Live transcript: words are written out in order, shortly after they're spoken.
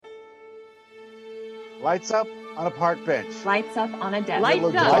Lights up on a park bench. Lights up on a desk. Lights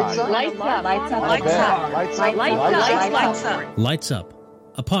up. Lights up. Lights up. Lights up. Lights up. Lights up. Lights up. Lights Up,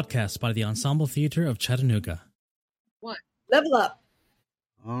 a podcast by the Ensemble Theater of Chattanooga. Level up.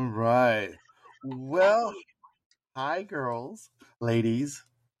 All right. Well, hi, girls, ladies.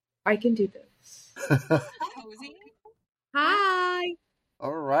 I can do this. Hi.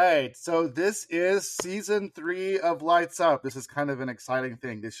 All right. So this is season 3 of Lights Up. This is kind of an exciting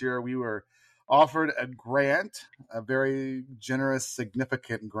thing. This year we were offered a grant, a very generous,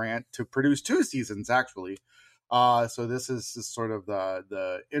 significant grant to produce 2 seasons, actually. So this is just sort of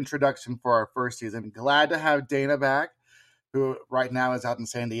the introduction for our first season. Glad to have Dana back, who right now is out in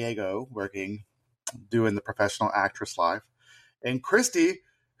San Diego working, doing the professional actress life. And Christy,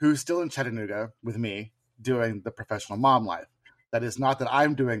 who's still in Chattanooga with me, doing the professional mom life. That is not that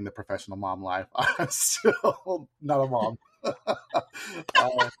I'm doing the professional mom life. I'm still not a mom.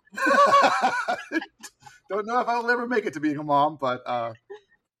 Don't know if I'll ever make it to being a mom, but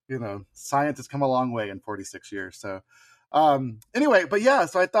science has come a long way in 46 years. So anyway, but yeah,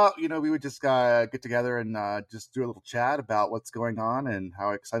 so I thought, we would just get together and just do a little chat about what's going on and how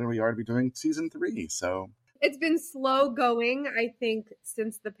excited we are to be doing season 3. So It's been slow going, I think,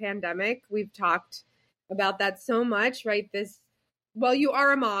 since the pandemic. We've talked about that so much, right? Well, you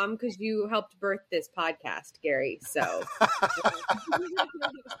are a mom because you helped birth this podcast, Gary. So,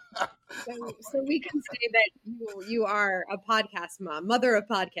 so we can say that you are a podcast mom, mother of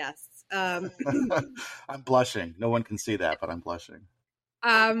podcasts. I'm blushing. No one can see that, but I'm blushing.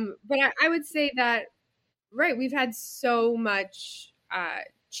 But I would say that, right, we've had so much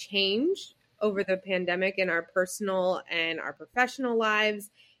change over the pandemic in our personal and our professional lives.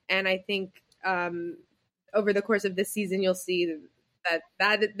 And I think over the course of this season, you'll see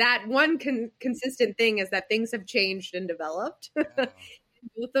that one consistent thing is that things have changed and developed in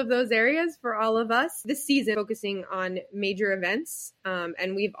both of those areas for all of us. This season focusing on major events,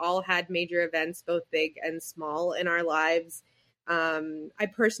 and we've all had major events, both big and small, in our lives. I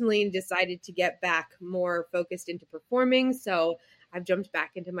personally decided to get back more focused into performing, so I've jumped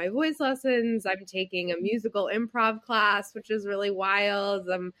back into my voice lessons. I'm taking a musical improv class, which is really wild.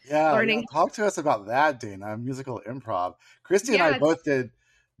 I'm learning. Talk to us about that, Dana. Musical improv. Christy and I both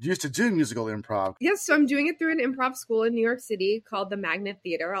used to do musical improv. Yes, so I'm doing it through an improv school in New York City called the Magnet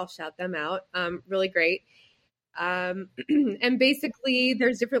Theater. I'll shout them out. Really great. And basically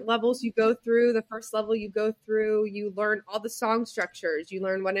there's different levels you go through. The first level you go through, you learn all the song structures. You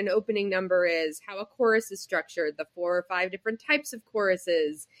learn what an opening number is, how a chorus is structured, the 4 or 5 different types of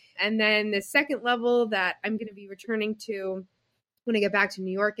choruses. And then the second level that I'm going to be returning to when I get back to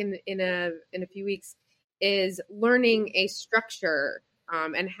New York in a few weeks is learning a structure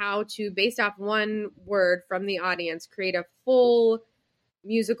and how to, based off one word from the audience, create a full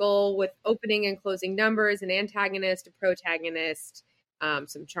musical with opening and closing numbers, an antagonist, a protagonist,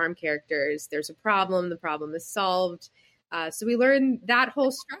 some charm characters. There's a problem. The problem is solved. So we learn that whole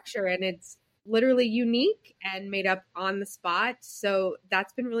structure, and it's literally unique and made up on the spot. So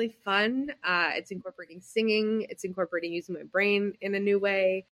that's been really fun. It's incorporating singing. It's incorporating using my brain in a new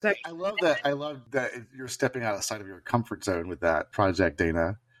way. So I love that you're stepping outside of your comfort zone with that project,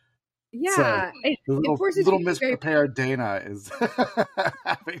 Dana. Yeah, so, it forces little misprepared Dana is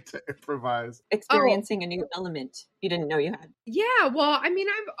having to improvise, experiencing a new element you didn't know you had. Yeah, well, I mean,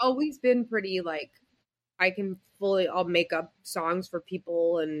 I've always been pretty I'll make up songs for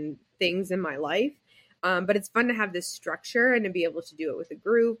people and things in my life, but it's fun to have this structure and to be able to do it with a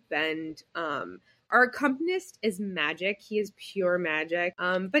group. And our accompanist is magic. He is pure magic.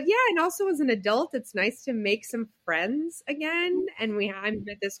 But yeah, and also as an adult, it's nice to make some friends again. And I've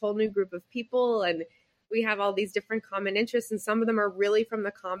met this whole new group of people, and we have all these different common interests. And some of them are really from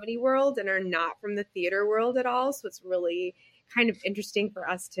the comedy world and are not from the theater world at all. So it's really kind of interesting for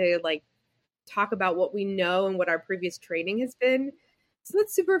us to talk about what we know and what our previous training has been. So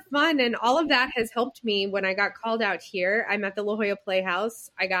it's super fun. And all of that has helped me when I got called out here. I'm at the La Jolla Playhouse.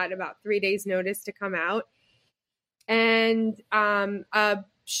 I got about 3 days notice to come out. And a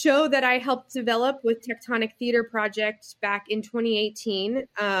show that I helped develop with Tectonic Theater Project back in 2018.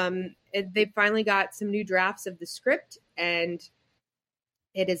 They finally got some new drafts of the script, and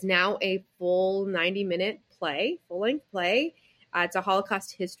it is now a full 90-minute play, full-length play. It's a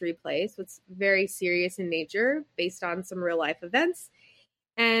Holocaust history play, so it's very serious in nature, based on some real-life events.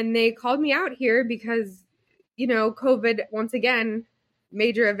 And they called me out here because, COVID, once again,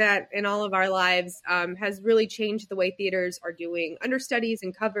 major event in all of our lives, has really changed the way theaters are doing understudies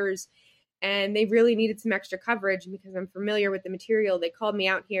and covers. And they really needed some extra coverage. And because I'm familiar with the material, they called me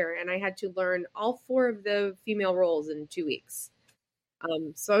out here, and I had to learn all 4 of the female roles in 2 weeks.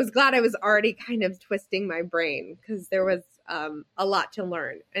 So I was glad I was already kind of twisting my brain because there was a lot to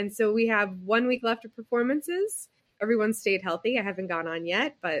learn. And so we have 1 week left of performances. Everyone stayed healthy. I haven't gone on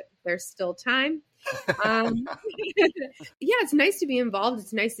yet, but there's still time. Yeah, it's nice to be involved.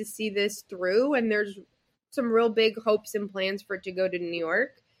 It's nice to see this through. And there's some real big hopes and plans for it to go to New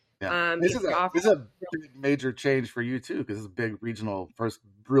York. Yeah. This is a big major change for you too, because it's a first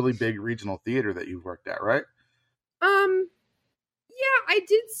really big regional theater that you've worked at, right? Yeah, I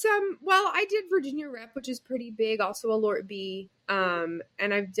did Virginia Rep, which is pretty big, also a Lort B. And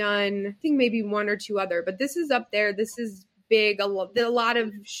I've done, I think maybe 1 or 2 other, but this is up there. This is big. A lot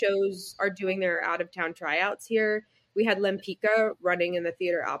of shows are doing their out of town tryouts here. We had Lempicka running in the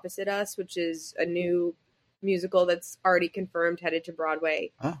theater opposite us, which is a new musical that's already confirmed headed to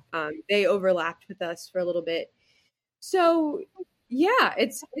Broadway. Oh. They overlapped with us for a little bit. So yeah,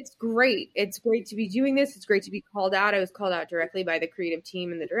 it's great. It's great to be doing this. It's great to be called out. I was called out directly by the creative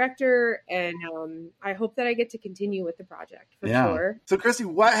team and the director, and I hope that I get to continue with the project for sure. So Christy,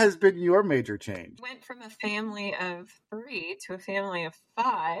 what has been your major change? Went from a family of 3 to a family of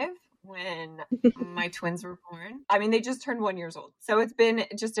 5 when my twins were born. I mean, they just turned 1 year old. So it's been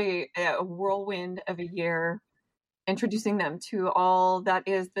just a whirlwind of a year, introducing them to all that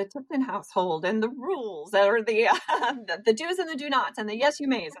is the Tipton household and the rules that are the do's and the do nots and the yes you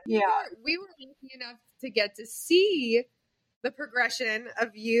mays. Yeah, we were lucky enough to get to see the progression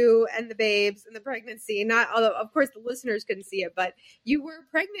of you and the babes and the pregnancy. Not, although of course the listeners couldn't see it, but you were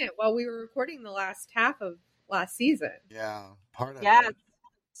pregnant while we were recording the last half of last season. Yeah, part of it.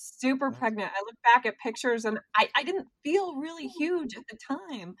 Super pregnant. I look back at pictures and I didn't feel really huge at the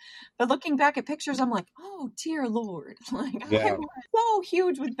time, but looking back at pictures, I'm like, oh dear Lord, like I was so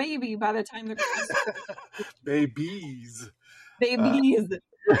huge with baby by the time the babies. Great,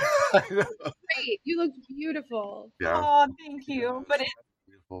 you look beautiful. Yeah. Oh, thank you. But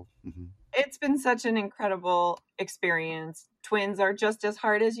beautiful. Mm-hmm. It's been such an incredible experience. Twins are just as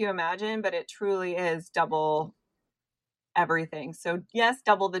hard as you imagine, but it truly is double everything. So yes,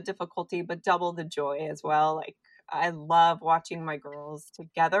 double the difficulty, but double the joy as well. Like I love watching my girls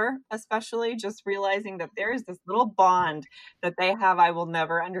together, especially just realizing that there is this little bond that they have I will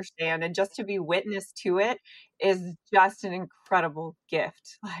never understand. And just to be witness to it is just an incredible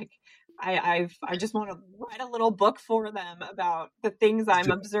gift. Like I just want to write a little book for them about the things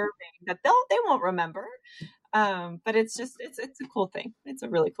I'm observing that they won't remember. But it's a cool thing. It's a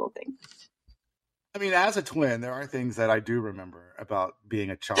really cool thing. I mean, as a twin, there are things that I do remember about being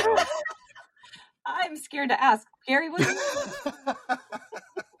a child. I'm scared to ask. Gary, what?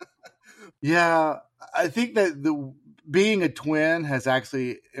 Yeah, I think that being a twin has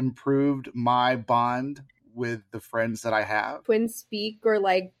actually improved my bond with the friends that I have. Twins speak, or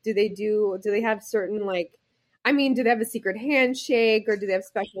like, do they have certain, like, I mean, do they have a secret handshake, or do they have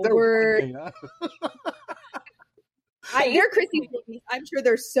special words? They're Chrissy's babies. I'm sure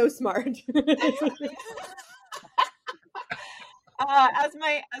they're so smart. As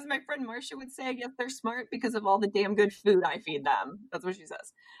my friend Marcia would say, I guess they're smart because of all the damn good food I feed them. That's what she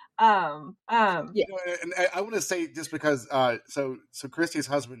says. Yeah. And I want to say, just because so Christy's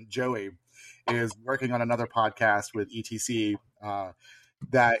husband Joey is working on another podcast with ETC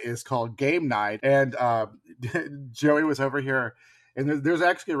that is called Game Night, and Joey was over here. And there's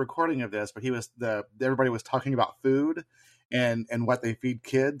actually a recording of this, but everybody was talking about food and what they feed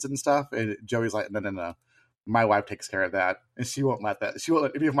kids and stuff. And Joey's like, no. My wife takes care of that. And she won't let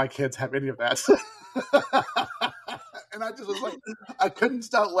any of my kids have any of that. And I just was like, I couldn't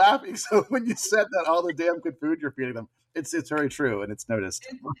stop laughing. So when you said that, all the damn good food you're feeding them, it's very true. And it's noticed.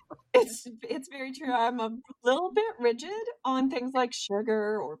 It's very true. I'm a little bit rigid on things like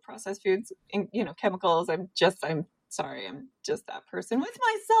sugar or processed foods and, chemicals. I'm sorry, I'm just that person with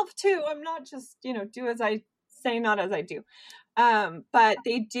myself too. I'm not just, do as I say, not as I do. But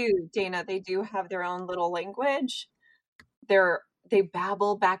they do, Dana, they do have their own little language. They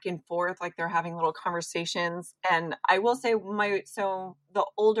babble back and forth like they're having little conversations. And I will say the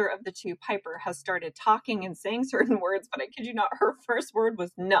older of the two, Piper, has started talking and saying certain words, but I kid you not, her first word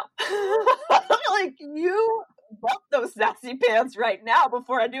was no. Like, you bump those sassy pants right now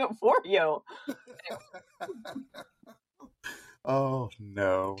before I do it for you. Oh,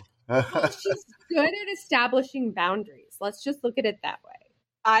 no. She's good at establishing boundaries. Let's just look at it that way.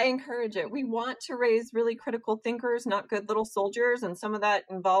 I encourage it. We want to raise really critical thinkers, not good little soldiers. And some of that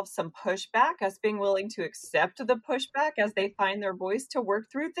involves some pushback, us being willing to accept the pushback as they find their voice to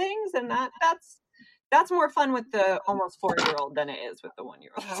work through things. And that's more fun with the almost 4-year-old than it is with the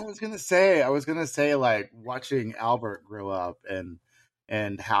 1-year-old. I was going to say, like, watching Albert grow up and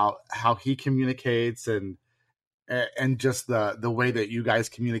how he communicates and and just the way that you guys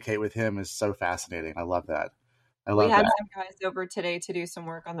communicate with him is so fascinating. I love that. We had some guys over today to do some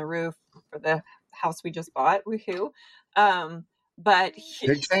work on the roof for the house we just bought. Woohoo! But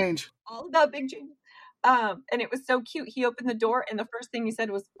big change. All about big change. And it was so cute. He opened the door, and the first thing he said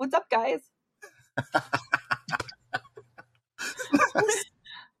was, "What's up, guys?"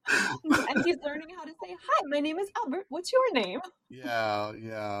 And he's learning how to say, "Hi, my name is Albert. What's your name?"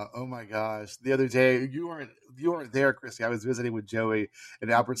 Yeah. Oh my gosh! The other day, you weren't there, Chrissy. I was visiting with Joey,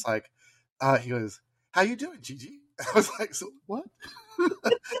 and Albert's like, he goes, "How you doing, Gigi?" I was like, "So what?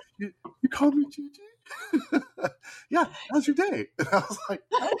 you called me Gigi?" Yeah. How's your day? And I was like,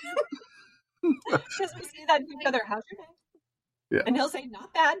 because we say that to each other. How's your day? Yeah. And he'll say,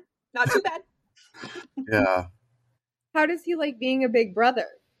 "Not bad, not too bad." Yeah. How does he like being a big brother?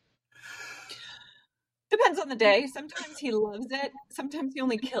 Depends on the day. Sometimes he loves it. Sometimes he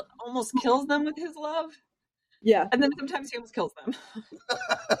almost kills them with his love. Yeah. And then sometimes he almost kills them.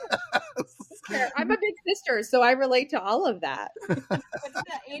 I'm a big sister, so I relate to all of that. What's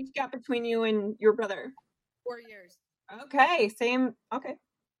the age gap between you and your brother? 4 years. Okay, same. Okay.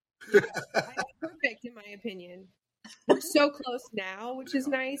 Yeah, perfect in my opinion. We're so close now, which is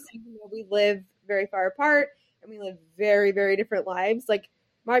nice. Even though we live very far apart and we live very, very different lives. Like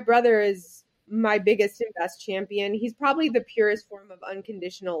my brother is my biggest and best champion. He's probably the purest form of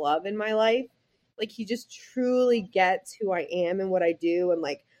unconditional love in my life. Like he just truly gets who I am and what I do. And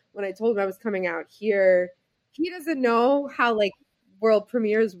like when I told him I was coming out here, he doesn't know how like world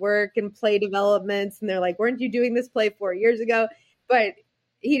premieres work and play developments. And they're like, "Weren't you doing this play 4 years ago?" But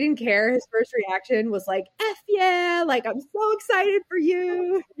he didn't care. His first reaction was like, "F yeah, like I'm so excited for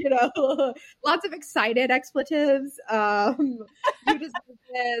you." You know, lots of excited expletives. You deserve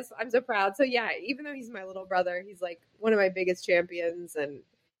this. I'm so proud. So yeah, even though he's my little brother, he's like one of my biggest champions, and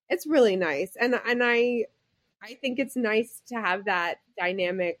it's really nice. And I think it's nice to have that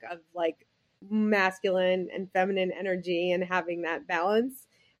dynamic of like masculine and feminine energy and having that balance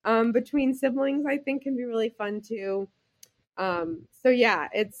between siblings. I think can be really fun too. So yeah,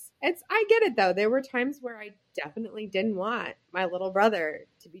 it's I get it though. There were times where I definitely didn't want my little brother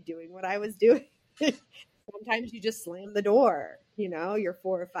to be doing what I was doing. Sometimes you just slam the door, you know, you're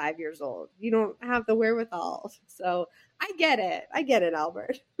 4 or 5 years old. You don't have the wherewithal. So I get it,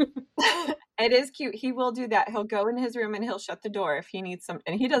 Albert. It is cute. He will do that. He'll go in his room and he'll shut the door if he needs some,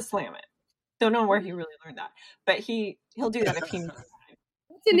 and he does slam it. Don't know where he really learned that, but he'll do that if he needs time.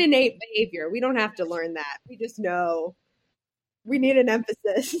 It's an innate behavior. We don't have to learn that. We just know we need an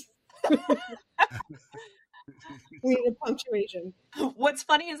emphasis. We need a punctuation. What's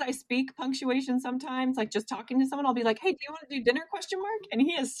funny is I speak punctuation sometimes, like just talking to someone, I'll be like, "Hey, do you want to do dinner? ? And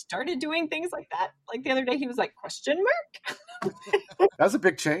he has started doing things like that. Like the other day, he was like, ? That's a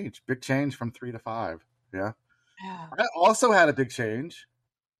big change. Big change from 3 to 5. Yeah. Yeah. I also had a big change.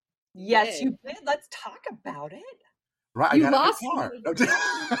 Yes, you did. Let's talk about it. Right. You I got lost a car.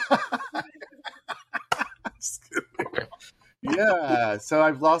 Yeah. So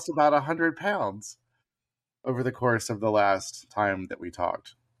I've lost about 100 pounds over the course of the last time that we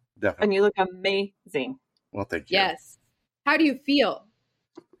talked. Definitely. And you look amazing. Well, thank you. Yes. How do you feel?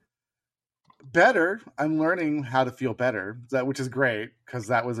 Better. I'm learning how to feel better, which is great because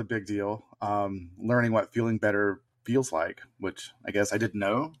that was a big deal. Learning what feeling better feels like, which I guess I didn't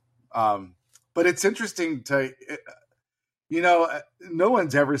know. But it's interesting to, no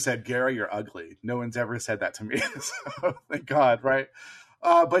one's ever said, "Gary, you're ugly." No one's ever said that to me. So thank God, right?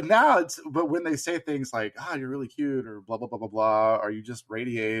 But now but when they say things like, "Ah, you're really cute," or blah, blah, blah, blah, blah, or you just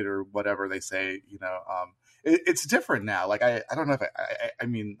radiate, or whatever they say, it's different now. Like, I don't know if I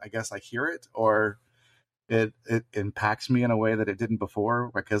mean, I guess I hear it, or it impacts me in a way that it didn't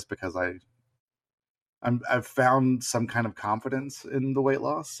before, I guess because I've found some kind of confidence in the weight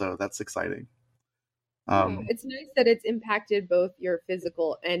loss. So that's exciting. It's nice that it's impacted both your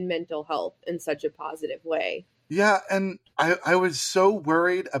physical and mental health in such a positive way. Yeah, and I was so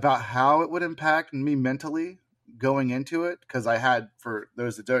worried about how it would impact me mentally going into it because I had, for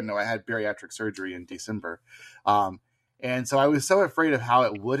those that don't know, I had bariatric surgery in December. And so I was so afraid of how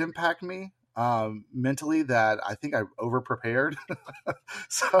it would impact me mentally that I think I over-prepared.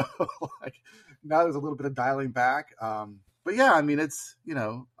 So like now there's a little bit of dialing back. But yeah, I mean, it's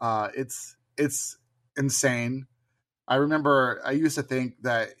insane. I remember I used to think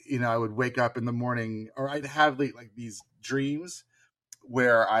that, I would wake up in the morning, or I'd have like these dreams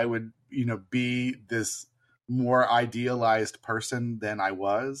where I would, be this more idealized person than I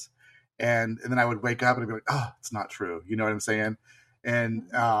was. And then I would wake up and I'd be like, "Oh, it's not true." You know what I'm saying? And,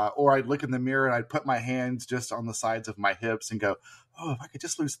 or I'd look in the mirror and I'd put my hands just on the sides of my hips and go, "Oh, if I could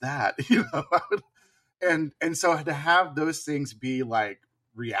just lose that," and so to have those things be like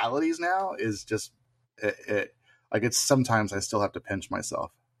realities now is just it like it's sometimes I still have to pinch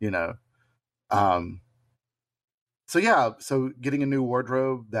myself, you know. So yeah, so getting a new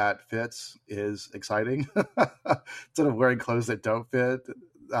wardrobe that fits is exciting. Instead of wearing clothes that don't fit,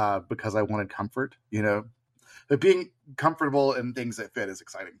 because I wanted comfort, you know. But being comfortable in things that fit is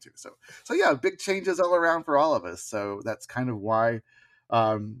exciting too. So yeah, big changes all around for all of us. So that's kind of why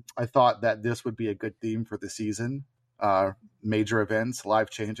I thought that this would be a good theme for the season. Major events, life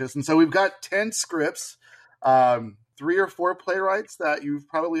changes. And so we've got 10 scripts, 3 or 4 playwrights that you've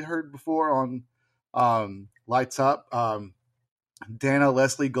probably heard before on Lights Up. Dana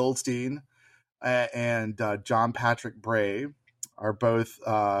Leslie Goldstein and John Patrick Bray are both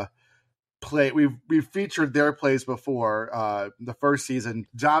we've featured their plays before. The first season,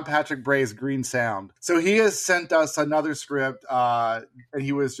 John Patrick Bray's Green Sound. So he has sent us another script, and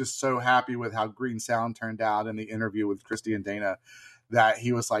he was just so happy with how Green Sound turned out in the interview with Christy and Dana that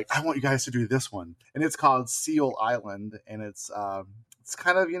he was like, I want you guys to do this one. And it's called Seal Island, and it's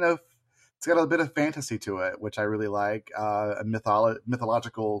kind of, you know, it's got a bit of fantasy to it, which I really like, a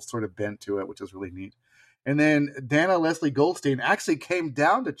mythological sort of bent to it, which is really neat. And then Dana Leslie Goldstein actually came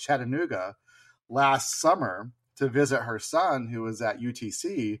down to Chattanooga last summer to visit her son, who was at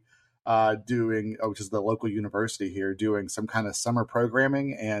UTC which is the local university here, doing some kind of summer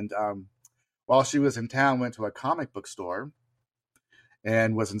programming. And while she was in town, went to a comic book store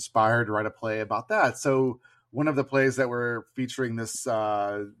and was inspired to write a play about that. So one of the plays that we're featuring this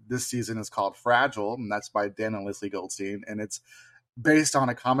season is called Fragile, and that's by Dana Leslie Goldstein, and it's based on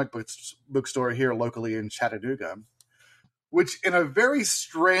a comic book store here locally in Chattanooga, which in a very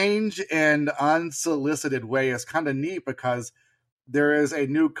strange and unsolicited way is kind of neat because there is a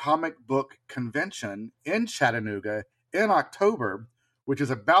new comic book convention in Chattanooga in October, which is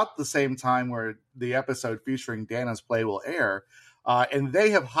about the same time where the episode featuring Dana's play will air. And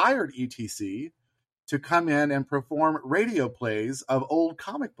they have hired ETC to come in and perform radio plays of old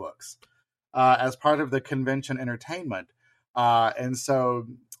comic books as part of the convention entertainment. And so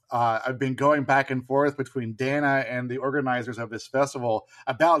I've been going back and forth between Dana and the organizers of this festival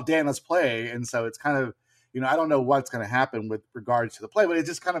about Dana's play. And so it's kind of, you know, I don't know what's going to happen with regards to the play, but it's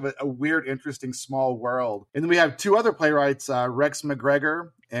just kind of a weird, interesting, small world. And then we have 2 other playwrights, Rex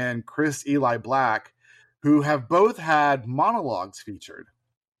McGregor and Chris Eli Black, who have both had monologues featured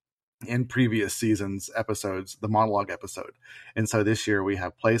in previous seasons episodes, the monologue episode. And so this year we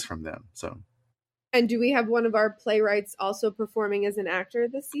have plays from them. So. And do we have one of our playwrights also performing as an actor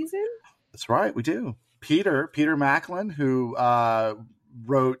this season? That's right, we do. Peter Macklin, who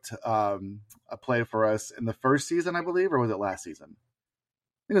wrote a play for us in the first season, I believe, or was it last season?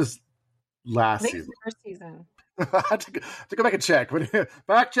 It was last season. First season. I have to go back and check.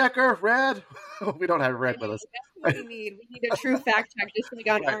 Fact checker, Red. We don't have Red with us. That's what we need. We need a true fact check, just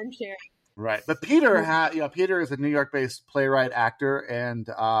like on Armchair. Right, but Peter is a New York-based playwright, actor, and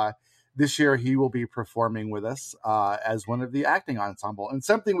this year he will be performing with us as one of the acting ensemble. And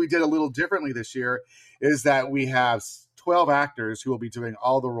something we did a little differently this year is that we have 12 actors who will be doing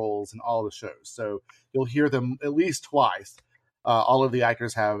all the roles in all the shows. So you'll hear them at least twice. All of the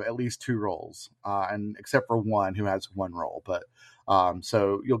actors have at least 2 roles, and except for one who has 1 role. But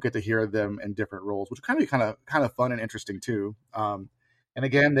so you'll get to hear them in different roles, which kind of fun and interesting too. And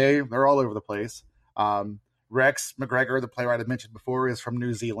again, they're all over the place. Rex McGregor, the playwright I mentioned before, is from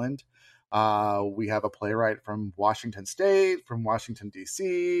New Zealand. We have a playwright from Washington State, from Washington,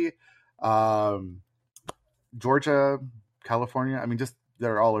 D.C., Georgia, California. I mean, just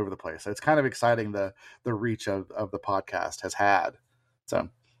they're all over the place. So it's kind of exciting the reach of the podcast has had. So,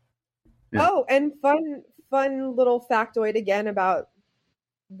 yeah. Oh, and fun little factoid again about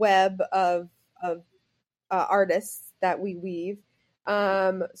web of artists that we weave.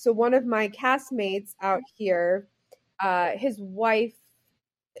 So one of my castmates out here, his wife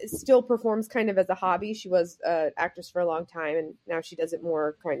still performs kind of as a hobby. She was an actress for a long time, and now she does it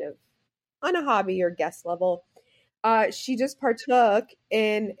more kind of on a hobby or guest level. She just partook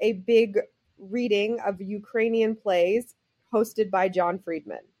in a big reading of Ukrainian plays hosted by John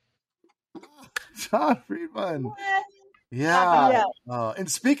Friedman. John Friedman. Yeah. And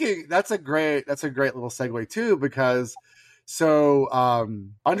speaking, that's a great little segue too, because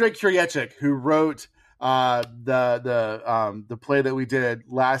Andrei Kuryechik, who wrote the play that we did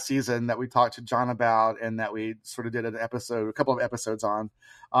last season that we talked to John about and that we sort of did a couple of episodes on,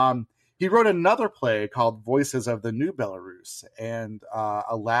 he wrote another play called Voices of the New Belarus and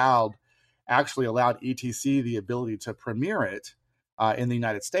allowed ETC the ability to premiere it in the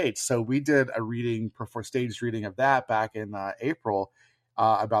United States. So we did a staged reading of that back in April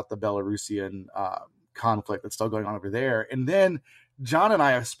about the Belarusian conflict that's still going on over there. And then John and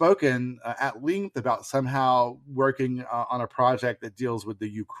I have spoken at length about somehow working on a project that deals with the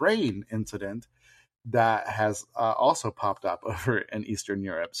Ukraine incident that has also popped up over in Eastern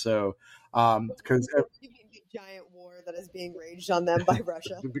Europe. So, because the giant war that is being waged on them by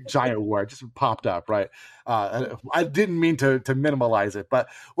Russia, the big giant war just popped up, right? I didn't mean to minimalize it, but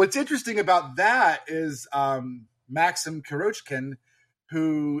what's interesting about that is Maxim Kurochkin,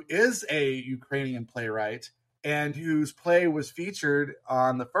 who is a Ukrainian playwright and whose play was featured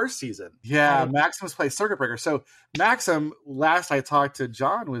on the first season. Yeah, Maxim's play Circuit Breaker. So Maxim, last I talked to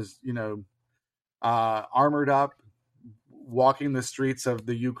John, was armored up, walking the streets of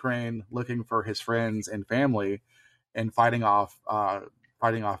the Ukraine, looking for his friends and family, and fighting off the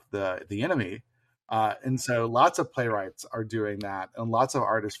enemy. And so lots of playwrights are doing that, and lots of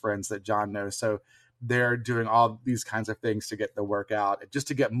artist friends that John knows. So they're doing all these kinds of things to get the work out, just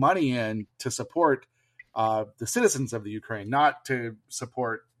to get money in to support the citizens of the Ukraine, not to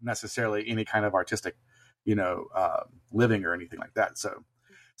support necessarily any kind of artistic, living or anything like that. So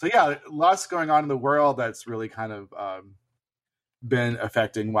yeah, lots going on in the world that's really kind of been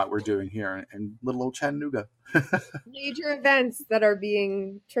affecting what we're doing here in little old Chattanooga. Major events that are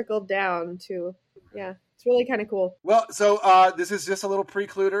being trickled down to, it's really kind of cool. Well, so this is just a little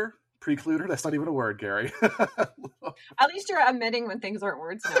precluder. That's not even a word, Gary. At least you're admitting when things aren't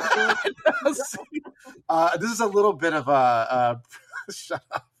words now. This is a little bit of a shut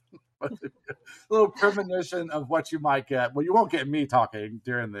up. A little premonition of what you might get. Well, you won't get me talking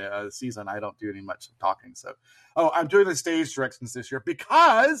during the season. I don't do any much talking. So, I'm doing the stage directions this year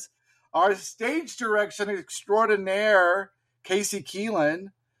because our stage direction extraordinaire, Casey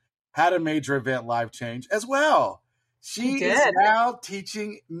Keelan, had a major event life change as well. She is now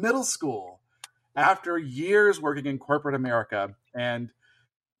teaching middle school after years working in corporate America and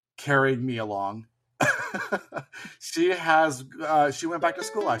carrying me along. She went back to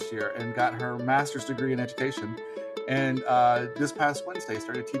school last year and got her master's degree in education, and this past Wednesday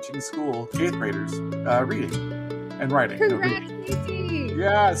started teaching school 8th graders reading and writing. Congrats, Casey!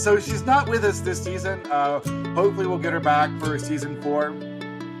 Yeah, so she's not with us this season. Hopefully we'll get her back for season 4,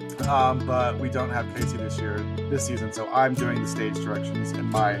 but we don't have Casey this season, so I'm doing the stage directions in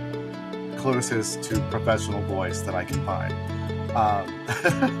my closest to professional voice that I can find.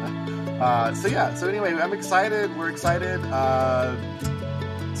 So anyway, I'm excited. We're excited.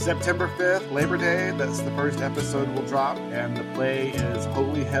 September 5th, Labor Day, that's the first episode will drop, and the play is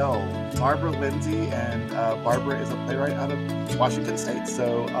Holy Hell. Barbara Lindsay, and Barbara is a playwright out of Washington State,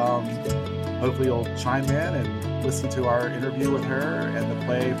 so hopefully you'll chime in and listen to our interview with her and the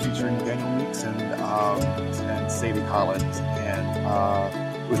play featuring Daniel Meeks and Sadie Collins, and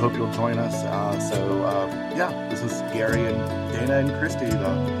we hope you'll join us. This is Gary and Dana and Christy,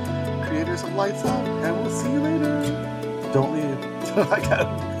 the creators of Lights Up, and we'll see you later. Don't leave.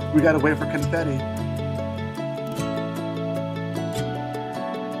 We gotta wait for confetti.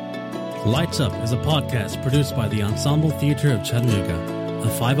 Lights Up is a podcast produced by the Ensemble Theater of Chattanooga, a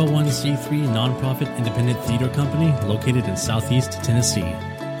 501c3 nonprofit independent theater company located in Southeast Tennessee.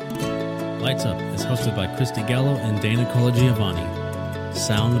 Lights Up is hosted by Christy Gallo and Dana Colagiovanni.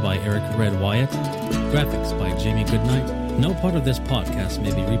 Sound by Eric Red Wyatt. Graphics by Jamie Goodnight. No part of this podcast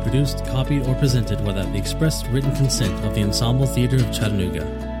may be reproduced, copied, or presented without the express written consent of the Ensemble Theater of Chattanooga.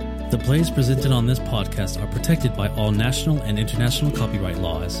 The plays presented on this podcast are protected by all national and international copyright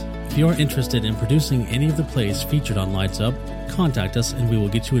laws. If you are interested in producing any of the plays featured on Lights Up, contact us and we will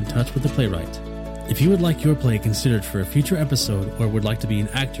get you in touch with the playwright. If you would like your play considered for a future episode or would like to be an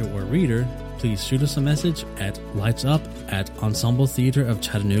actor or reader, please shoot us a message at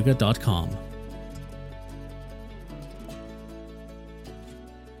lightsup@ensembletheaterofchattanooga.com.